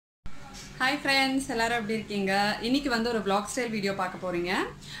Hi friends, எல்லாரும் எப்படி இருக்கீங்க? இன்னைக்கு வந்து ஒரு vlog style வீடியோ பார்க்க போறீங்க.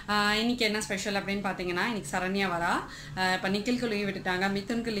 இன்னைக்கு என்ன ஸ்பெஷல் அப்படினு பாத்தீங்கன்னா இன்னைக்கு சரண்யா வரா. இப்ப நிக்கில்க்கு லீவ் விட்டுட்டாங்க,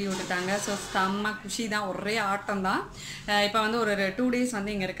 மிதுன்க்கு லீவ் விட்டுட்டாங்க. சோ செம்ம குஷி தான், ஒரே ஆட்டம் தான். இப்போ வந்து ஒரு 2 டேஸ்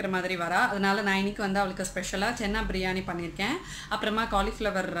வந்து இங்க இருக்கிற மாதிரி வரா. அதனால நான் இன்னைக்கு வந்து அவளுக்கு ஸ்பெஷலா சென்னா பிரியாணி பண்ணிருக்கேன். அப்புறமா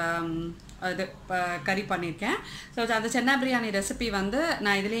காலிஃப்ளவர் அது கறி பண்ணிருக்கேன். சோ அந்த சென்னா பிரியாணி ரெசிபி வந்து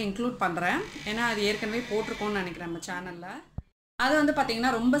நான் இதிலே இன்க்ளூட் பண்றேன். ஏன்னா அது ஏற்கனவே போட்டுருக்கோம்னு நினைக்கிறேன் நம்ம சேனல்ல. அது வந்து பாத்தீங்கன்னா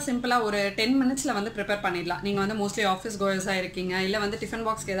ரொம்ப சிம்பிளா ஒரு 10 மினிட்ஸ்ல வந்து ப்ரிப்பேர் பண்ணிடலாம். நீங்க வந்து மோஸ்ட்லி ஆஃபீஸ் கோயர்ஸா இருக்கீங்க, இல்ல வந்து டிஃபன்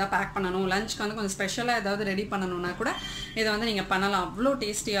பாக்ஸ்க்கு ஏதாவது பேக் பண்ணணும், லஞ்ச்க்கு வந்து கொஞ்சம் ஸ்பெஷலா ஏதாவது ரெடி பண்ணணும்னா கூட இதை வந்து நீங்க பண்ணலாம். அவ்வளோ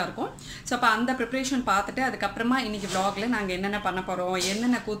டேஸ்டியா இருக்கும். ஸோ அப்போ அந்த ப்ரிப்பரேஷன் பார்த்துட்டு அதுக்கப்புறமா இன்னைக்கு vlogல நாங்கள் என்னென்ன பண்ண போறோம்,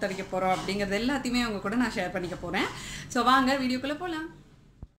 என்னென்ன கூத்தடிக்க போறோம் அப்படிங்கிறது எல்லாத்தையுமே அவங்க கூட நான் ஷேர் பண்ணிக்க போறேன். ஸோ வாங்க வீடியோக்குள்ள போகலாம்.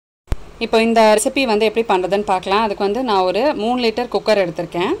 இப்போ இந்த ரெசிபி வந்து எப்படி பண்ணுறதுன்னு பார்க்கலாம். அதுக்கு வந்து நான் ஒரு 3 லிட்டர் குக்கர்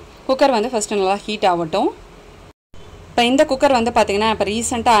எடுத்திருக்கேன். குக்கர் வந்து ஃபஸ்ட்டு நல்லா ஹீட் ஆகட்டும். இப்போ இந்த குக்கர் வந்து பார்த்தீங்கன்னா இப்போ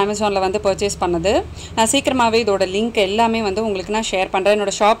ரீசெண்டாக அமேசானில் வந்து பர்ச்சேஸ் பண்ணது. நான் சீக்கிரமாகவே இதோட லிங்க் எல்லாமே வந்து உங்களுக்கு நான் ஷேர் பண்ணுறேன்.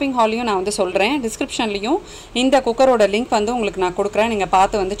 என்னோடய ஷாப்பிங் ஹாலையும் நான் வந்து சொல்கிறேன். டிஸ்கிரிப்ஷன்லேயும் இந்த குக்கரோட லிங்க் வந்து உங்களுக்கு நான் கொடுக்குறேன். நீங்கள்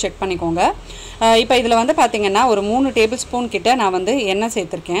பார்த்து வந்து செக் பண்ணிக்கோங்க. இப்போ இதில் வந்து பார்த்தீங்கன்னா ஒரு 3 டேபிள் ஸ்பூன் கிட்ட நான் வந்து எண்ணெய்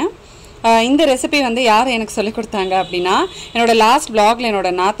சேர்த்துருக்கேன். இந்த ரெசிபி வந்து யார் எனக்கு சொல்லிக் கொடுத்தாங்க அப்படின்னா என்னோடய லாஸ்ட் vlogல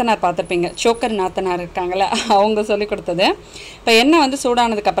என்னோடய நாத்தனார் பார்த்துருப்பீங்க, சோக்கர் நாத்தனார் இருக்காங்களே, அவங்க சொல்லிக் கொடுத்தது. இப்போ எண்ணெய் வந்து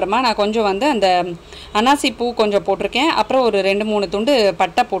சூடானதுக்கப்புறமா நான் கொஞ்சம் வந்து அந்த அனாசி பூ கொஞ்சம் போட்டிருக்கேன். அப்புறம் ஒரு 2-3 துண்டு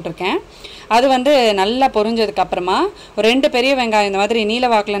பட்டை போட்டிருக்கேன். அது வந்து நல்லா பொரிஞ்சதுக்கப்புறமா ஒரு 2 பெரிய வெங்காயம் இந்த மாதிரி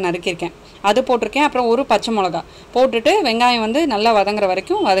நீல வாக்கில் நறுக்கியிருக்கேன், அது போட்டிருக்கேன். அப்புறம் ஒரு பச்சை மிளகா போட்டுட்டு வெங்காயம் வந்து நல்லா வதங்குற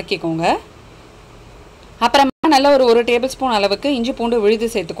வரைக்கும் வதக்கிக்கோங்க. அப்புறமா நல்லா ஒரு டேபிள் ஸ்பூன் அளவுக்கு இஞ்சி பூண்டு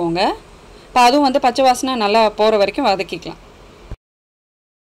விழுது சேர்த்துக்கோங்க. இப்போ அதுவும் வந்து பச்சை வாசனை நல்லா போகிற வரைக்கும் வதக்கிக்கலாம்.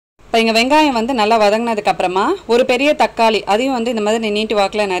 இப்போ இங்கே வெங்காயம் வந்து நல்லா வதங்கினதுக்கப்புறமா ஒரு பெரிய தக்காளி அதையும் வந்து இந்த மாதிரி நீட்டு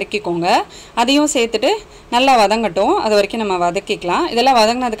வாக்கில் நறுக்கிக்கோங்க. அதையும் சேர்த்துட்டு நல்லா வதங்கட்டும், அது வரைக்கும் நம்ம வதக்கிக்கலாம். இதெல்லாம்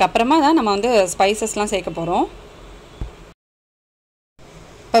வதங்கினதுக்கப்புறமா தான் நம்ம வந்து ஸ்பைசஸ்லாம் சேர்க்க போகிறோம்.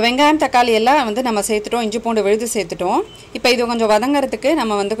 இப்போ வெங்காயம் தக்காளி எல்லாம் வந்து நம்ம சேர்த்துட்டோம், இஞ்சி பூண்டு விழுது சேர்த்துட்டோம். இப்போ இது கொஞ்சம் வதங்கிறதுக்கு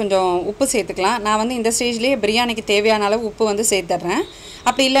நம்ம வந்து கொஞ்சம் உப்பு சேர்த்துக்கலாம். நான் வந்து இந்த ஸ்டேஜ்லேயே பிரியாணிக்கு தேவையான அளவு உப்பு வந்து சேர்த்துட்றேன்.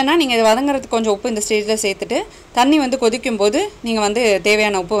 அப்படி இல்லைன்னா நீங்கள் இது வதங்கிறதுக்கு கொஞ்சம் உப்பு இந்த ஸ்டேஜில் சேர்த்துட்டு தண்ணி வந்து கொதிக்கும் போது நீங்கள் வந்து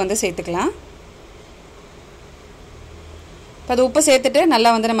தேவையான உப்பு வந்து சேர்த்துக்கலாம். இப்போ அது உப்பு சேர்த்துட்டு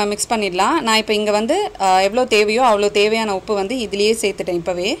நல்லா வந்து நம்ம மிக்ஸ் பண்ணிடலாம். நான் இப்போ இங்கே வந்து எவ்வளோ தேவையோ அவ்வளோ தேவையான உப்பு வந்து இதுலேயே சேர்த்துட்டேன்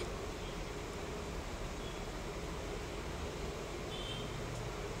இப்போவே.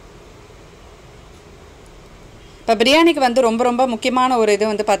 இப்போ பிரியாணிக்கு வந்து ரொம்ப முக்கியமான ஒரு இது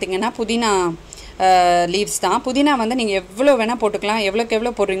வந்து பார்த்திங்கன்னா புதினா லீவ்ஸ் தான். புதினா வந்து நீங்கள் எவ்வளோ வேணால் போட்டுக்கலாம். எவ்வளோக்கு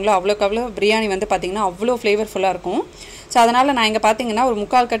எவ்வளோ போடுறீங்களோ அவ்வளோக்கு அவ்வளோ பிரியாணி வந்து பார்த்திங்கன்னா அவ்வளோ ஃப்ளேவர்ஃபுல்லாக இருக்கும். ஸோ அதனால் நான் இங்கே பார்த்திங்கன்னா ஒரு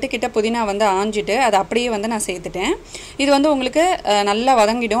 3/4 கட்டு கிட்ட புதினா வந்து ஆஞ்சிட்டு அதை அப்படியே வந்து நான் சேர்த்துட்டேன். இது வந்து உங்களுக்கு நல்லா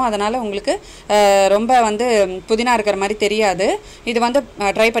வதங்கிடும். அதனால் உங்களுக்கு ரொம்ப வந்து புதினா இருக்கிற மாதிரி தெரியாது. இது வந்து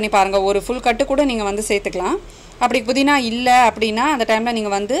ட்ரை பண்ணி பாருங்கள். ஒரு ஃபுல் கட்டு கூட நீங்கள் வந்து சேர்த்துக்கலாம். அப்படி புதினா இல்லை அப்படின்னா அந்த டைமில்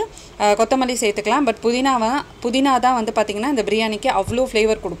நீங்கள் வந்து கொத்தமல்லி சேர்த்துக்கலாம். பட் புதினா தான் வந்து பார்த்திங்கன்னா இந்த பிரியாணிக்கு அவ்வளோ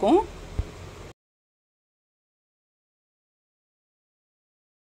ஃப்ளேவர் கொடுக்கும்.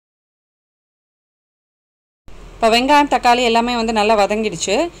 இப்போ வெங்காயம் தக்காளி எல்லாமே வந்து நல்லா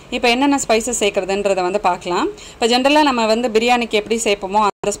வதங்கிடுச்சு. இப்போ என்னென்ன ஸ்பைசஸ் சேர்க்குறதுன்றதை வந்து பார்க்கலாம். இப்போ ஜென்ரலாக நம்ம வந்து பிரியாணிக்கு எப்படி சேர்ப்போமோ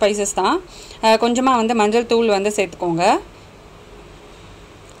அந்த ஸ்பைசஸ் தான். கொஞ்சமாக வந்து மஞ்சள் தூள் வந்து சேர்த்துக்கோங்க.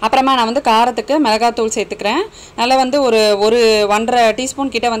 அப்புறமா நான் வந்து காரத்துக்கு மிளகாத்தூள் சேர்த்துக்கிறேன். நல்லா வந்து ஒரு 1.5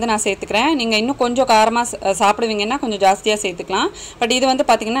 டீஸ்பூன் கிட்ட வந்து நான் சேர்த்துக்கிறேன். நீங்கள் இன்னும் கொஞ்சம் காரமாக சாப்பிடுவீங்கன்னா கொஞ்சம் ஜாஸ்தியாக சேர்த்துக்கலாம். பட் இது வந்து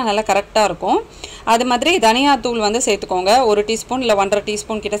பார்த்திங்கன்னா நல்லா கரெக்டாக இருக்கும். அது மாதிரி தனியாத்தூள் வந்து சேர்த்துக்கோங்க. 1 டீஸ்பூன் இல்லை 1.5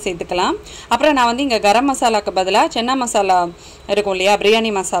 டீஸ்பூன் கிட்ட சேர்த்துக்கலாம். அப்புறம் நான் வந்து இங்கே கரம் மசாலாவுக்கு பதிலாக சென்னா மசாலா இருக்கும் இல்லையா,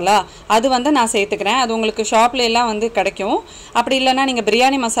 பிரியாணி மசாலா, அது வந்து நான் சேர்த்துக்கிறேன். அது உங்களுக்கு ஷாப்ல எல்லாம் வந்து கிடைக்கும். அப்படி இல்லைன்னா நீங்கள்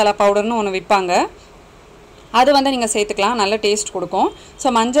பிரியாணி மசாலா பவுடர்னு ஒன்று விற்பாங்க, அது வந்து நீங்கள் சேர்த்துக்கலாம். நல்ல டேஸ்ட் கொடுக்கும். ஸோ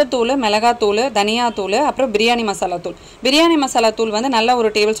மஞ்சள் தூள், மிளகாத்தூள், தனியாத்தூள், அப்புறம் பிரியாணி மசாலா தூள். பிரியாணி மசாலா தூள் வந்து நல்லா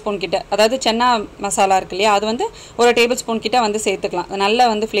ஒரு டேபிள் ஸ்பூன் கிட்ட, அதாவது சென்னா மசாலா இருக்கு இல்லையா, அது வந்து ஒரு டேபிள் ஸ்பூன் கிட்ட வந்து சேர்த்துக்கலாம். அது நல்லா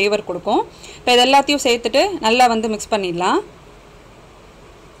வந்து ஃப்ளேவர் கொடுக்கும். இப்போ இது எல்லாத்தையும் சேர்த்துட்டு நல்லா வந்து மிக்ஸ் பண்ணிடலாம்.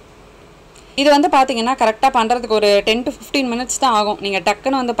 இது வந்து பார்த்தீங்கன்னா கரெக்டாக பண்ணுறதுக்கு ஒரு 10 to 15 மினிட்ஸ் தான் ஆகும். நீங்கள்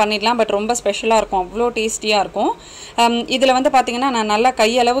டக்குன்னு வந்து பண்ணிடலாம். பட் ரொம்ப ஸ்பெஷலாக இருக்கும், அவ்வளோ டேஸ்டியாக இருக்கும். இதில் வந்து பார்த்திங்கன்னா நான் நல்லா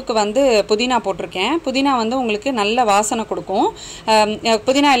கையளவுக்கு வந்து புதினா போட்டிருக்கேன். புதினா வந்து உங்களுக்கு நல்ல வாசனை கொடுக்கும்.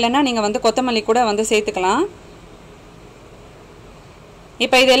 புதினா இல்லைன்னா நீங்கள் வந்து கொத்தமல்லி கூட வந்து சேர்த்துக்கலாம்.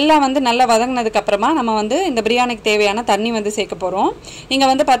 இப்போ இதெல்லாம் வந்து நல்லா வதங்கினதுக்கப்புறமா நம்ம வந்து இந்த பிரியாணிக்கு தேவையான தண்ணி வந்து சேர்க்க போகிறோம். இங்கே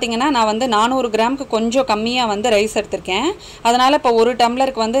வந்து பார்த்திங்கன்னா நான் வந்து 400 கிராமுக்கு கொஞ்சம் கம்மியாக வந்து ரைஸ் எடுத்திருக்கேன். அதனால் இப்போ 1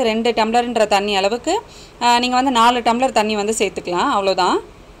 டம்ளருக்கு வந்து 2 டம்ளர்ன்ற தண்ணி அளவுக்கு நீங்கள் வந்து 4 டம்ளர் தண்ணி வந்து சேர்த்துக்கலாம். அவ்வளோதான்.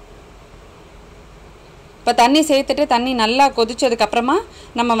 இப்போ தண்ணி சேர்த்துட்டு தண்ணி நல்லா கொதிச்சதுக்கப்புறமா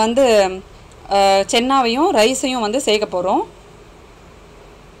நம்ம வந்து சென்னாவையும் ரைஸையும் வந்து சேர்க்க போகிறோம்.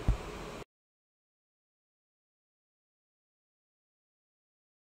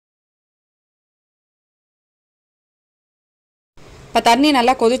 இப்போ தண்ணி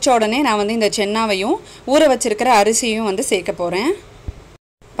நல்லா கொதிச்ச உடனே நான் வந்து இந்த சென்னாவையும் ஊற வச்சிருக்கிற அரிசியும் வந்து சேர்க்க போகிறேன்.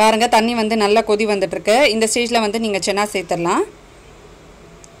 பாருங்கள், தண்ணி வந்து நல்லா கொதி வந்துட்டுருக்கு. இந்த ஸ்டேஜில் வந்து நீங்கள் சென்னா சேர்த்துடலாம்.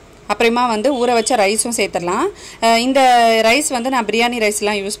 அப்புறமா வந்து ஊற வச்ச ரைஸும் சேர்த்துடலாம். இந்த ரைஸ் வந்து நான் பிரியாணி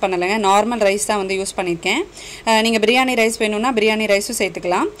ரைஸ்லாம் யூஸ் பண்ணலைங்க, நார்மல் ரைஸ் தான் வந்து யூஸ் பண்ணியிருக்கேன். நீங்கள் பிரியாணி ரைஸ் வேணும்னா பிரியாணி ரைஸும்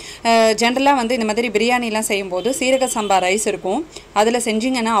சேர்த்துக்கலாம். ஜென்ரலாக வந்து இந்த மாதிரி பிரியாணிலாம் செய்யும்போது சீரக சம்பா ரைஸ் இருக்கும், அதில்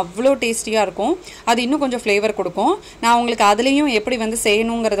செஞ்சிங்கன்னா அவ்வளோ டேஸ்டியாக இருக்கும். அது இன்னும் கொஞ்சம் ஃப்ளேவர் கொடுக்கும். நான் உங்களுக்கு அதுலேயும் எப்படி வந்து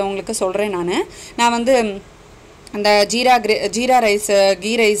செய்யணுங்கிறத உங்களுக்கு சொல்கிறேன். நான் வந்து அந்த ஜீரா ரைஸு, கீ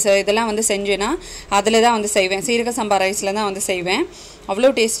ரைஸு இதெல்லாம் வந்து செஞ்சேன்னா அதில் தான் வந்து செய்வேன். சீரக சம்பா ரைஸில் தான் வந்து செய்வேன். அவ்வளோ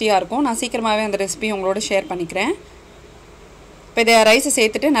டேஸ்டியாக இருக்கும். நான் சீக்கிரமாகவே அந்த ரெசிபி உங்களோட ஷேர் பண்ணிக்கிறேன். இப்போ இதை ரைஸை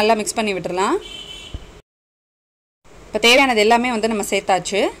சேர்த்துட்டு நல்லா மிக்ஸ் பண்ணி விட்டுடலாம். இப்போ தேவையானது எல்லாமே வந்து நம்ம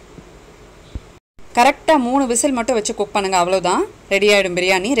சேர்த்தாச்சு. கரெக்டாக 3 விசில் மட்டும் வச்சு குக் பண்ணுங்கள், அவ்வளோதான். ரெடி ஆகிடும்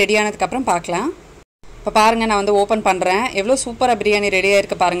பிரியாணி. ரெடி ஆனதுக்கப்புறம் பார்க்கலாம். இப்போ பாருங்கள், நான் வந்து ஓப்பன் பண்ணுறேன். எவ்வளோ சூப்பராக பிரியாணி ரெடியாக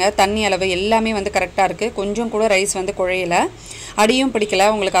இருக்குது பாருங்கள். தண்ணி அளவு எல்லாமே வந்து கரெக்டாக இருக்குது. கொஞ்சம் கூட ரைஸ் வந்து குழையலை, அடியும் பிடிக்கலை.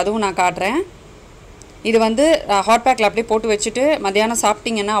 உங்களுக்கு அதுவும் நான் காட்டுறேன். இது வந்து ஹாட் பேக்கில் அப்படியே போட்டு வச்சுட்டு மத்தியானம்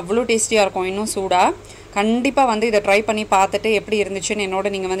சாப்பிட்டிங்கன்னா அவ்வளோ டேஸ்டியாக இருக்கும், இன்னும் சூடாக. கண்டிப்பாக வந்து இதை ட்ரை பண்ணி பார்த்துட்டு எப்படி இருந்துச்சுன்னு என்னோட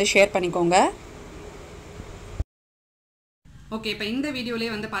நீங்கள் வந்து ஷேர் பண்ணிக்கோங்க. ஓகே, இப்போ இந்த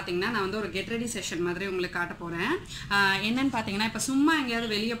வீடியோலேயே வந்து பார்த்தீங்கன்னா நான் வந்து ஒரு கெட் ரெடி செஷன் மாதிரி உங்களுக்கு காட்ட போகிறேன். என்னென்னு பார்த்தீங்கன்னா, இப்போ சும்மா எங்கேயாவது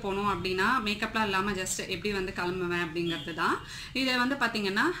வெளியே போகணும் அப்படின்னா மேக்கப்லாம் இல்லாமல் ஜஸ்ட் எப்படி வந்து கிளம்புவேன் அப்படிங்கிறது தான். இதில் வந்து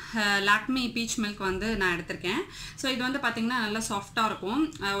பார்த்தீங்கன்னா லாக்மே பீச் மில்க் வந்து நான் எடுத்திருக்கேன். ஸோ இது வந்து பார்த்தீங்கன்னா நல்லா சாஃப்டாக இருக்கும்,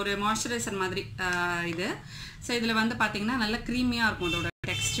 ஒரு மாய்ஸ்சரைசர் மாதிரி இது. ஸோ இதில் வந்து பார்த்தீங்கன்னா நல்லா க்ரீமியாக இருக்கும் இதோட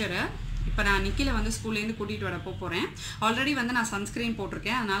டெக்ஸ்சரு. இப்போ நான் நிக்கில வந்து ஸ்கூல்லேருந்து கூட்டிகிட்டு வர போகிறேன். ஆல்ரெடி வந்து நான் சன்ஸ்க்ரீன்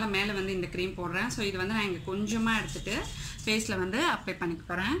போட்டிருக்கேன், அதனால் மேலே வந்து இந்த க்ரீம் போடுறேன். ஸோ இது வந்து நான் இங்கே கொஞ்சமாக எடுத்துகிட்டு ஃபேஸில் வந்து அப்ளை பண்ணிக்க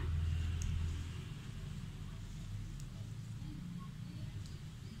போகிறேன்.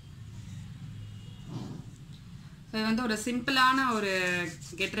 இது வந்து ஒரு சிம்பிளான ஒரு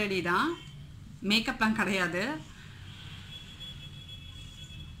கெட் ரெடி தான், மேக்கப்லாம் கிடையாது.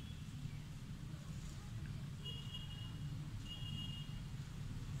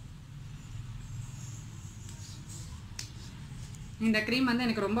 இந்த க்ரீம் வந்து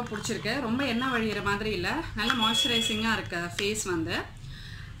எனக்கு ரொம்ப பிடிச்சிருக்கு. ரொம்ப எண்ணெய் வழிகிற மாதிரி இல்லை, நல்ல மாய்ஸ்சரைசிங்காக இருக்குது ஃபேஸ் வந்து.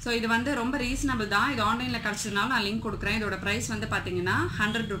 ஸோ இது வந்து ரொம்ப ரீசனபிள் தான். இது ஆன்லைனில் கிடச்சதுனால நான் லிங்க் கொடுக்குறேன். இதோட ப்ரைஸ் வந்து பார்த்தீங்கன்னா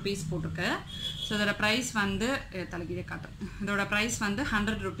 100 rupees போட்டிருக்கு. ஸோ இதோட ப்ரைஸ் வந்து தலைக்கீழே காட்டுறேன். இதோட ப்ரைஸ் வந்து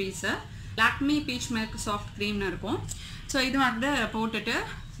 100 rupees. Lakme beach milk soft க்ரீம்னு இருக்கும். ஸோ இது வந்து போட்டுட்டு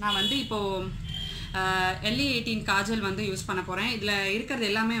நான் வந்து இப்போது Elle 18 காஜல் வந்து யூஸ் பண்ண போகிறேன். இதில் இருக்கிறது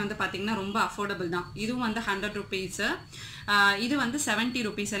எல்லாமே வந்து பார்த்திங்கன்னா ரொம்ப அஃபோர்டபுள் தான். இதுவும் வந்து 100 rupees, இது வந்து 70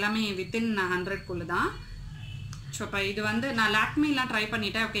 rupees, எல்லாமே வித்தின் 100க்குள்ளே தான். ஸோ இப்போ இது வந்து நான் லாக்மிலாம் ட்ரை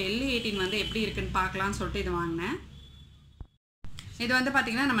பண்ணிவிட்டேன். ஓகே, Elle 18 வந்து எப்படி இருக்குன்னு பார்க்கலான்னு சொல்லிட்டு இது வாங்கினேன். இது வந்து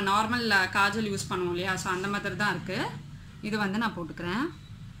பார்த்திங்கன்னா நம்ம நார்மல் காஜல் யூஸ் பண்ணுவோம் இல்லையா, ஸோ அந்த மாதிரி தான் இருக்குது. இது வந்து நான் போட்டுக்கிறேன்.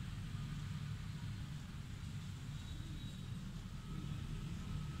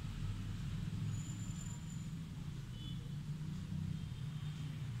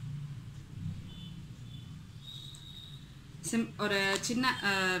 ஒரு சின்ன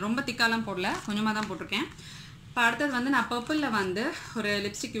ரொம்ப திக்காலாம் போடல, கொஞ்சமாக தான் போட்டிருக்கேன். இப்போ அடுத்தது வந்து நான் பர்பிளில் வந்து ஒரு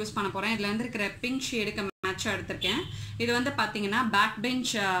லிப்ஸ்டிக் யூஸ் பண்ண போகிறேன். இதில் வந்து இருக்கிற பிங்க் ஷேடுக்கு மேட்சாக எடுத்திருக்கேன். இது வந்து பார்த்தீங்கன்னா பேக்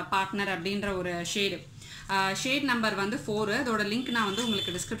பெஞ்ச் பார்ட்னர் அப்படின்ற ஒரு ஷேட் நம்பர் வந்து 4. இதோட லிங்க் நான் வந்து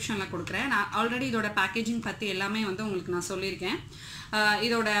உங்களுக்கு டிஸ்கிரிப்ஷனில் கொடுக்குறேன். நான் ஆல்ரெடி இதோட பேக்கேஜிங் பற்றி எல்லாமே வந்து உங்களுக்கு நான் சொல்லியிருக்கேன்.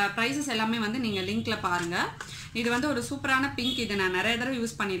 இதோட ப்ரைஸஸ் எல்லாமே வந்து நீங்கள் லிங்க்கில் பாருங்கள். இது வந்து ஒரு சூப்பரான பிங்க். இது நான் நிறைய தடவை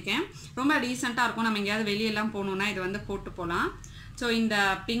யூஸ் பண்ணியிருக்கேன். ரொம்ப டீசெண்டாக இருக்கும். நம்ம எங்கேயாவது வெளியெல்லாம் போகணுன்னா இது வந்து போட்டு போகலாம். ஸோ இந்த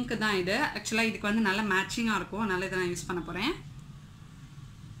பிங்க் தான் இது. ஆக்சுவலாக இதுக்கு வந்து நல்ல மேட்சிங்காக இருக்கும், அதனால் இதை நான் யூஸ் பண்ண போகிறேன்.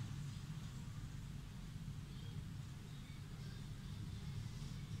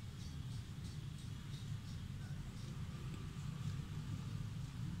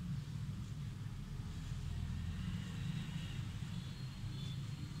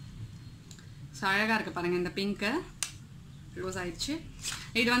 ஸோ அழகாக இருக்குது பாருங்கள், இந்த பிங்க்கு க்ளோஸ் ஆயிடுச்சு.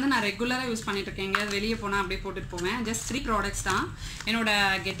 இது வந்து நான் ரெகுலராக யூஸ் பண்ணிட்டுருக்கேன். எங்கேயாவது வெளியே போனால் அப்படியே போட்டுட்டு போவேன். ஜஸ்ட் 3 ப்ராடக்ட்ஸ் தான்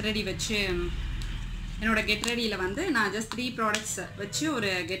என்னோடய கெட் ரெடி வச்சு. என்னோடய கெட் ரெடியில் வந்து நான் ஜஸ்ட் 3 ப்ராடக்ட்ஸ் வச்சு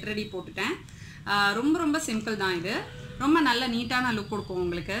ஒரு கெட் ரெடி போட்டுட்டேன். ரொம்ப ரொம்ப சிம்பிள் தான். இது ரொம்ப நல்ல நீட்டான லுக் கொடுக்கும்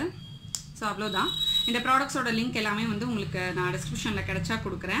உங்களுக்கு. ஸோ அவ்வளோதான். இந்த ப்ராடக்ட்ஸோட லிங்க் எல்லாமே வந்து உங்களுக்கு நான் டிஸ்கிரிப்ஷனில் கிடைச்சா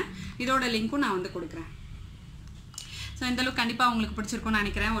கொடுக்குறேன். இதோட லிங்க்கும் நான் வந்து கொடுக்குறேன். ஸோ இந்த லுக் கண்டிப்பாக உங்களுக்கு பிடிச்சிருக்கும்னு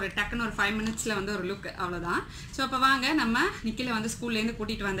நினைக்கிறேன். ஒரு டக்குன்னு ஒரு 5 minutesல வந்து ஒரு லுக், அவ்வளோதான். ஸோ இப்போ வாங்க நம்ம நிக்கில வந்து ஸ்கூல்லேருந்து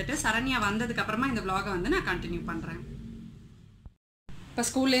கூட்டிகிட்டு வந்துட்டு சரண்யா வந்ததுக்கப்புறமா இந்த vlog-ஐ வந்து நான் கண்டினியூ பண்ணுறேன். இப்போ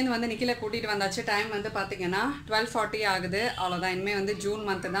ஸ்கூல்லேருந்து வந்து நிக்கில கூட்டிகிட்டு வந்தாச்சு. டைம் வந்து பார்த்திங்கன்னா 12:40 ஆகுது, அவ்வளோதான். இனிமேல் வந்து ஜூன்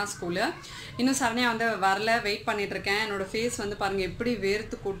மந்த்து தான் ஸ்கூலு. இன்னும் சரண்யா வந்து வரல, வெயிட் பண்ணிகிட்ருக்கேன். என்னோடய ஃபேஸ் வந்து பாருங்கள் எப்படி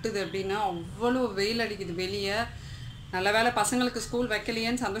வேர்த்து கொட்டுது அப்படின்னா, அவ்வளோ வெயில் அடிக்குது வெளியே. நல்ல வேளை பசங்களுக்கு ஸ்கூல்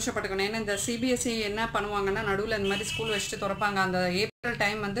வைக்கலையேன்னு சந்தோஷப்பட்டுக்கணும். ஏன்னா இந்த சிபிஎஸ்சி என்ன பண்ணுவாங்கன்னா நடுவில் இந்த மாதிரி ஸ்கூல் வச்சுட்டு திறப்பாங்க. அந்த ஏப்ரல்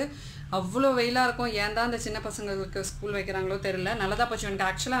டைம் வந்து அவ்வளோ வெயிலாக இருக்கும். ஏன் தான் அந்த சின்ன பசங்களுக்கு ஸ்கூல் வைக்கிறாங்களோ தெரியல. நல்லதாக போச்சு. எனக்கு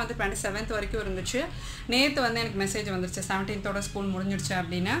ஆக்சுவலாக வந்து 27th வரைக்கும் இருந்துச்சு. நேற்று வந்து எனக்கு மெசேஜ் வந்துருச்சு 17th ஸ்கூல் முடிஞ்சிடுச்சு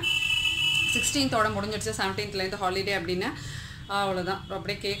அப்படின்னு, 16th முடிஞ்சிடுச்சு, 17th ஹாலிடே அப்படின்னு. அவ்வளோதான்.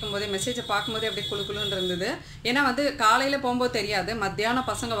 அப்படியே கேட்கும்போதே மெசேஜை பார்க்கும்போதே அப்படியே குழுக்குழுன்னு இருந்தது. ஏன்னா வந்து காலையில் போகும்போது தெரியாது, மத்தியானம்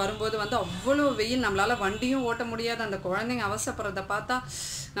பசங்க வரும்போது வந்து அவ்வளோ வெயில், நம்மளால் வண்டியும் ஓட்ட முடியாது. அந்த குழந்தைங்க அவசப்படுறதை பார்த்தா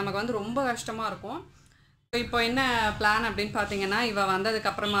நமக்கு வந்து ரொம்ப கஷ்டமாக இருக்கும். இப்போ என்ன பிளான் அப்படின்னு பார்த்தீங்கன்னா, இவள்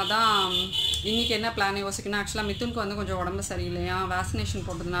வந்ததுக்கப்புறமா தான் இன்றைக்கி என்ன பிளான் யோசிக்கணும். ஆக்சுவலாக மித்துனுக்கு வந்து கொஞ்சம் உடம்பு சரியில்லையா, வேக்சினேஷன்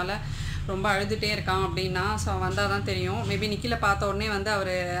போட்டதுனால ரொம்ப அழுதுகிட்டே இருக்கான் அப்படின்னா. ஸோ வந்தால் தான் தெரியும். மேபி நிக்கில பார்த்த உடனே வந்து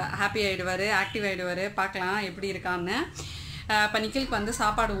அவர் ஹாப்பி ஆகிடுவார், ஆக்டிவ் ஆகிடுவார். பார்க்கலாம் எப்படி இருக்கான்னு. இப்போ நிக்கிலுக்கு வந்து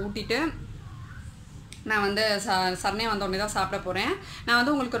சாப்பாடு ஊட்டிட்டு நான் வந்து சரணையா வந்த உடனே தான் சாப்பிட போகிறேன். நான்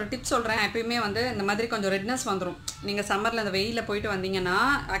வந்து உங்களுக்கு ஒரு டிப்ஸ் சொல்கிறேன். எப்பயுமே வந்து இந்த மாதிரி கொஞ்சம் ரெட்னஸ் வந்துடும். நீங்கள் சம்மரில் அந்த வெயிலில் போயிட்டு வந்தீங்கன்னா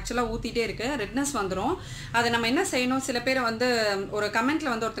ஆக்சுவலாக ஊற்றிட்டே இருக்குது, ரெட்னஸ் வந்துடும். அதை நம்ம என்ன செய்யணும், சில பேர் வந்து ஒரு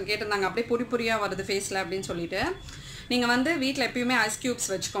கமெண்ட்டில் வந்து ஒருத்தர் கேட்டிருந்தாங்க, அப்படியே பொடி பொடியாக வருது ஃபேஸில் அப்படின்னு சொல்லிட்டு. நீங்கள் வந்து வீட்டில் எப்பயுமே ஐஸ் க்யூப்ஸ்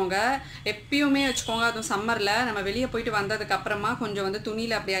வச்சுக்கோங்க, எப்பயுமே வச்சுக்கோங்க. அதுவும் சம்மரில் நம்ம வெளியே போயிட்டு வந்ததுக்கப்புறமா கொஞ்சம் வந்து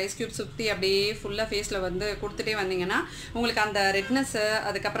துணியில் அப்படியே ஐஸ் க்யூப் சுற்றி அப்படியே ஃபுல்லாக ஃபேஸில் வந்து கொடுத்துட்டே வந்தீங்கன்னா உங்களுக்கு அந்த ரெட்னஸ்ஸு,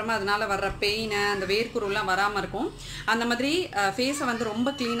 அதுக்கப்புறமா அதனால் வர்ற பெயின், அந்த வேர்க்குருலாம் வராமல் இருக்கும். அந்த மாதிரி ஃபேஸை வந்து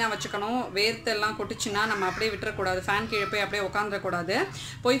ரொம்ப க்ளீனாக வச்சுக்கணும். வேர்த்தெல்லாம் கொட்டுச்சுன்னா நம்ம அப்படியே விட்டுறக்கூடாது, ஃபேன் கீழே போய் அப்படியே உட்காந்துடக்கூடாது.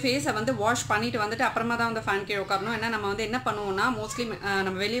 போய் ஃபேஸை வந்து வாஷ் பண்ணிவிட்டு வந்துட்டு அப்புறமா தான் வந்து ஃபேன் கீழே உட்காரணும். ஏன்னா நம்ம வந்து என்ன பண்ணுவோம்னா, மோஸ்ட்லி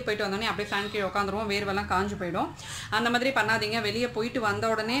நம்ம வெளியே போயிட்டு வந்தோடனே அப்படியே ஃபேன் கீழே உட்காந்துருவோம், வேர்வெல்லாம் காஞ்சு போயிடும். அந்த மாதிரி பண்ணாதீங்க. வெளியே போயிட்டு வந்த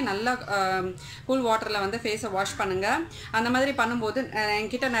உடனே நல்லா கூல் வாட்டரில் வந்து ஃபேஸை வாஷ் பண்ணுங்கள். அந்த மாதிரி பண்ணும்போது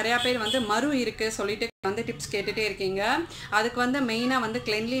என்கிட்ட நிறையா பேர் வந்து மறு இருக்குது சொல்லிட்டு வந்து டிப்ஸ் கேட்டுகிட்டே இருக்கீங்க. அதுக்கு வந்து மெயினாக வந்து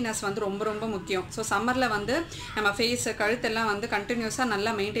கிளென்லினஸ் வந்து ரொம்ப ரொம்ப முக்கியம். ஸோ சம்மரில் வந்து நம்ம ஃபேஸு கழுத்தெல்லாம் வந்து கண்டினியூஸாக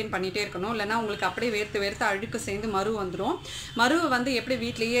நல்லா மெயின்டைன் பண்ணிகிட்டே இருக்கணும். இல்லைனா உங்களுக்கு அப்படியே வேர்த்து அழுக்கு சேர்ந்து மறு வந்துடும். மருவை வந்து எப்படி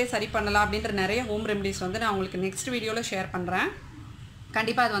வீட்லேயே சரி பண்ணலாம் அப்படின்ற நிறைய ஹோம் ரெமடிஸ் வந்து நான் உங்களுக்கு நெக்ஸ்ட் வீடியோவில் ஷேர் பண்ணுறேன்.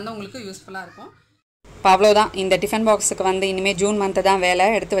 கண்டிப்பாக அது வந்து உங்களுக்கு யூஸ்ஃபுல்லாக இருக்கும். இப்போ அவ்வளோதான். இந்த டிஃபன் பாக்ஸுக்கு வந்து இனிமேல் ஜூன் மந்த்து தான் வேலை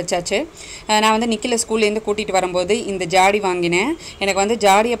எடுத்து வச்சாச்சு. நான் வந்து நிக்கில ஸ்கூல்லேருந்து கூட்டிகிட்டு வரும்போது இந்த ஜாடி வாங்கினேன். எனக்கு வந்து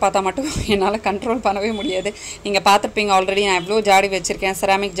ஜாடியை பார்த்தா மட்டும் என்னால் கண்ட்ரோல் பண்ணவே முடியாது. நீங்கள் பார்த்துருப்பீங்க ஆல்ரெடி நான் எவ்வளோ ஜாடி வச்சுருக்கேன்,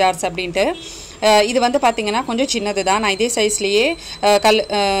 செராமிக் ஜார்ஸ் அப்படின்ட்டு. இது வந்து பார்த்திங்கன்னா கொஞ்சம் சின்னது தான். நான் இதே சைஸ்லேயே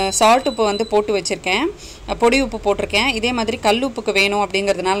சால்ட் உப்பு வந்து போட்டு வச்சுருக்கேன், பொடி உப்பு போட்டிருக்கேன். இதே மாதிரி கல் உப்புக்கு வேணும்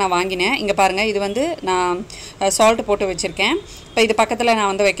அப்படிங்கிறதுனால நான் வாங்கினேன். இங்கே பாருங்கள், இது வந்து நான் சால்ட்டு போட்டு வச்சுருக்கேன். இப்போ இது பக்கத்தில்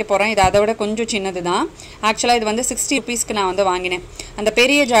நான் வந்து வைக்க போகிறேன். இது அதை விட கொஞ்சம் சின்னது தான். ஆக்சுவலாக இது வந்து 60 rupeesக்கு நான் வந்து வாங்கினேன். அந்த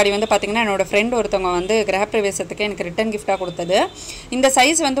பெரிய ஜாடி வந்து பார்த்திங்கன்னா என்னோடய ஃப்ரெண்ட் ஒருத்தவங்க வந்து கிரகப்பிரவேசத்துக்கு எனக்கு ரிட்டன் கிஃப்டாக கொடுத்தது. இந்த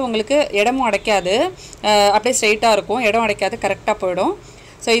சைஸ் வந்து உங்களுக்கு இடமும் அடைக்காது, அப்படியே ஸ்ட்ரெயிட்டாக இருக்கும், இடம் அடைக்காது, கரெக்டாக போயிடும்.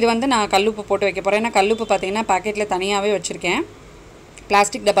 ஸோ இது வந்து நான் கல்லுப்பு போட்டு வைக்க போகிறேன். ஏன்னா கல்லுப்பு பார்த்திங்கன்னா பாக்கெட்டில் தனியாகவே வச்சுருக்கேன்,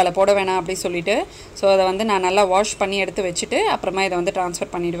 பிளாஸ்டிக் டப்பாவில் போட வேணாம் அப்படி சொல்லிவிட்டு. ஸோ அதை வந்து நான் நல்லா வாஷ் பண்ணி எடுத்து வச்சுட்டு அப்புறமா இதை வந்து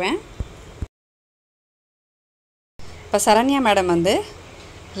ட்ரான்ஸ்ஃபர் பண்ணிவிடுவேன். இப்போ சரண்யா மேடம் வந்து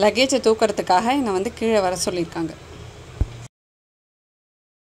லக்கேஜை தூக்கிறதுக்காக என்னை வந்து கீழே வர சொல்லியிருக்காங்க.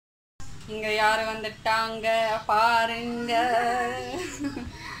 இங்கே யார் வந்துட்டாங்க பாருங்க.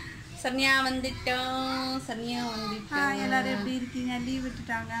 சரண்யா வந்துட்டோம், சரண்யா வந்துட்டோம். எல்லாரும் எப்படி இருக்கீங்க? லீவ்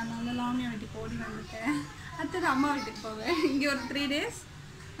விட்டுட்டாங்க, அதனால லாமியா வீட்டுக்கு ஓடி வந்துட்டேன். அடுத்தது அம்மா வீட்டுக்கு போவேன். இங்கே ஒரு 3 days.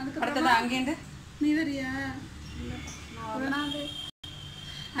 அடுத்தது அங்கேருந்து நீ வரியா?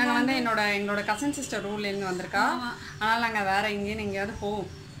 நாங்கள் வந்து எங்களோட கசன் சிஸ்டர் ஊர்லேருந்து வந்திருக்கா. அதனால் நாங்கள் வேறு எங்கேயும் எங்கேயாவது போவோம்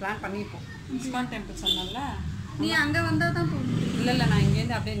பிளான் பண்ணியிருப்போம். இஸ்கான் டெம்பிள் சொன்னோம்ல, நீ அங்கே வந்தால் தான் போகணும். இல்லை நான்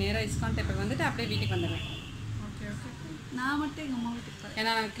இங்கேருந்து அப்படியே நேராக இஸ்கான் டெம்பிள் வந்துட்டு அப்படியே வீட்டுக்கு வந்துடுவேன். Okay okay. நான் மட்டும் எங்கள் அம்மா வீட்டுக்கு போகிறேன்.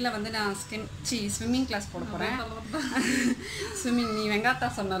 ஏன்னா நான் வந்து நான் ஸ்விம்மிங் கிளாஸ் போட போகிறேன். ஸ்விம்மிங் நீ வெங்காத்தா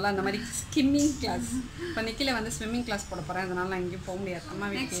சொன்னால அந்த மாதிரி ஸ்கிம்மிங் கிளாஸ். இப்போ நிக்கில வந்து ஸ்விம்மிங் கிளாஸ் போட போகிறேன். அதனால் நான் எங்கேயும் போக முடியாது. அம்மா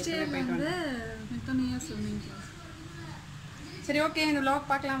வீட்டுக்கு போயிட்டு வந்து மித்தனையாக ஸ்விம்மிங் கிளாஸ். சரி ஓகே, இந்த vlog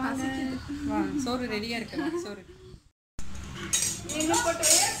பார்க்கலாம் வாங்க. சோறு ரெடியாக இருக்கு. சோறு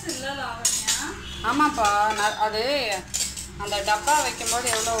ஆமாப்பா, அது அந்த டப்பா வைக்கும்போது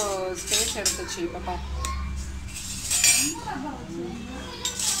எவ்வளோ ஸ்பேஸ் எடுத்துச்சு. இப்போப்பா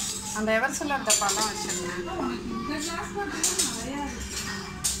அந்த எவர்சிலர் டப்பாலாம் வச்சுருந்தேன்.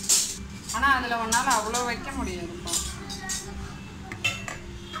 ஆனால் அதில் ஒன்றால் அவ்வளோ வைக்க முடியாதுப்பா.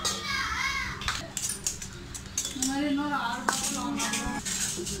 இந்த மாதிரி இன்னொரு 6 பாட்டில் வாங்கணும்.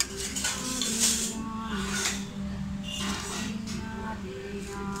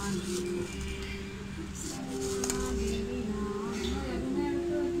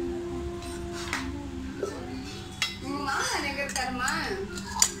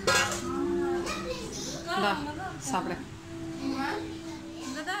 சாப்பிட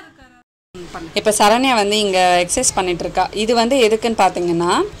இங்கே தான் இருக்காரு. இப்போ சரண்யா வந்து இங்கே எக்ஸசைஸ் பண்ணிட்டு இருக்கா. இது வந்து எதுக்குன்னு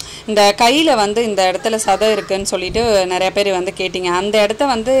பார்த்தீங்கன்னா, இந்த கையில் வந்து இந்த இடத்துல சதை இருக்குன்னு சொல்லிட்டு நிறைய பேர் வந்து கேட்டிங்க. அந்த இடத்த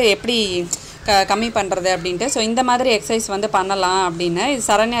வந்து எப்படி கம்மி பண்ணுறது அப்படின்ட்டு. ஸோ இந்த மாதிரி எக்ஸசைஸ் வந்து பண்ணலாம் அப்படின்னு இது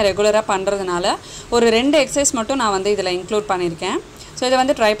சரண்யா ரெகுலராக பண்ணுறதுனால ஒரு 2 எக்ஸசைஸ் மட்டும் நான் வந்து இதில் இன்க்ளூட் பண்ணியிருக்கேன். ஸோ இதை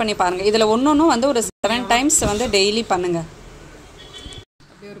வந்து ட்ரை பண்ணி பாருங்கள். இதில் ஒன்று வந்து ஒரு 7 டைம்ஸ் வந்து டெய்லி பண்ணுங்கள்.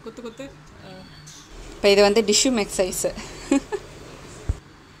 அப்படி ஒரு குத்து குத்து. இப்போ இது வந்து டிஷ்யூம் எக்ஸசைஸு.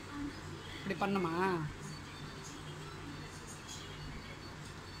 இப்படி பண்ணுமா?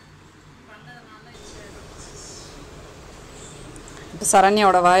 இப்போ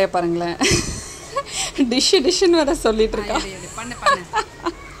சரண்யாவோட வாயை பாருங்களேன். டிஷ்ஷுன்னு வேற சொல்லிட்டு இருக்கா.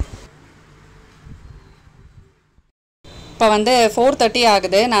 இப்போ வந்து 4:30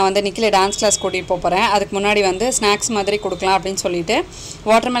 ஆகுது. நான் வந்து நிக்கில டான்ஸ் கிளாஸ் கூட்டிகிட்டு போகிறேன். அதுக்கு முன்னாடி வந்து ஸ்நாக்ஸ் மாதிரி கொடுக்கலாம் அப்படின்னு சொல்லிட்டு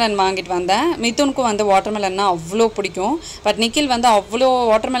வாட்டர்மெலன் வாங்கிட்டு வந்தேன். மிதுனுக்கும் வந்து வாட்டர்மெலன்னா அவ்வளோ பிடிக்கும். பட் நிக்கில் வந்து அவ்வளோ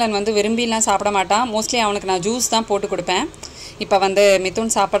வாட்டர்மெலன் வந்து விரும்பிலாம் சாப்பிட மாட்டான். மோஸ்ட்லி அவனுக்கு நான் ஜூஸ் தான் போட்டு கொடுப்பேன். இப்போ வந்து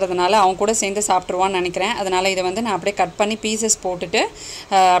மிதுன் சாப்பிட்றதுனால அவன் கூட சேர்ந்து சாப்பிட்ருவான்னு நினைக்கிறேன். அதனால் இதை வந்து நான் அப்படியே கட் பண்ணி பீசஸ் போட்டுட்டு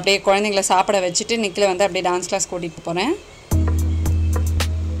அப்படியே குழந்தைங்கள சாப்பிட வச்சுட்டு நிக்கில வந்து அப்படியே டான்ஸ் கிளாஸ் கூட்டிகிட்டு போகிறேன்.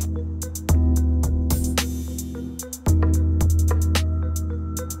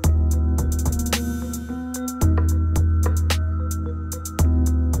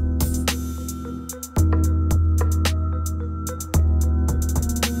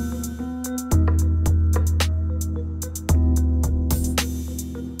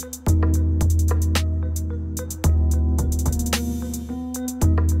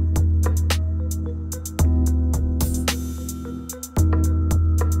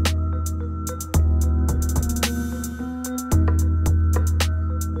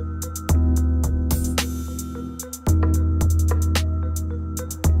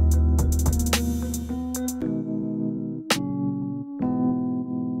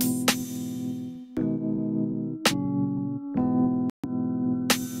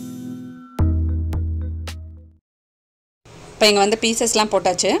 இப்போ இங்கே வந்து பீசஸ்லாம்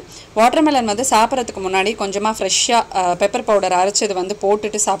போட்டாச்சு. வாட்டர்மெலன் வந்து சாப்பிட்றதுக்கு முன்னாடி கொஞ்சமாக ஃப்ரெஷ்ஷாக பெப்பர் பவுடர் அரைச்சது வந்து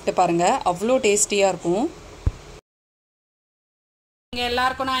போட்டுட்டு சாப்பிட்டு பாருங்கள். அவ்வளோ டேஸ்டியாக இருக்கும். இங்கே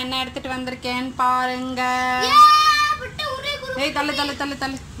எல்லாருக்கும் நான் என்ன எடுத்துகிட்டு வந்திருக்கேன்னு பாருங்க. ஏய் தள்ளு தள்ளு தள்ளு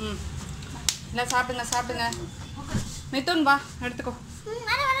தள்ளு. இல்லை சாப்பிடுங்க. மிதுன் வா எடுத்துக்கோ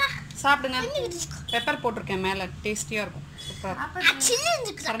சாப்பிடுங்க. பெப்பர் போட்டிருக்கேன் மேலே, டேஸ்டியாக இருக்கும். சூப்பராக.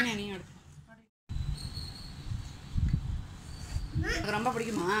 சரண்யா நீயும் எடுத்து. உனக்கு ரொம்ப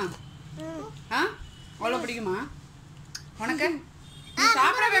பிடிக்குமா? அவ்வளோ பிடிக்குமா உனக்கு? நீ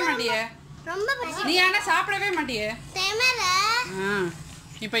சாப்பிடவே மாட்டியே. நீ ஏன்னா சாப்பிடவே மாட்டியே.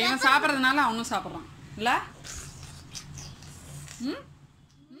 இப்போ இவன் சாப்பிட்றதுனால அவனும் சாப்பிட்றான் இல்லை?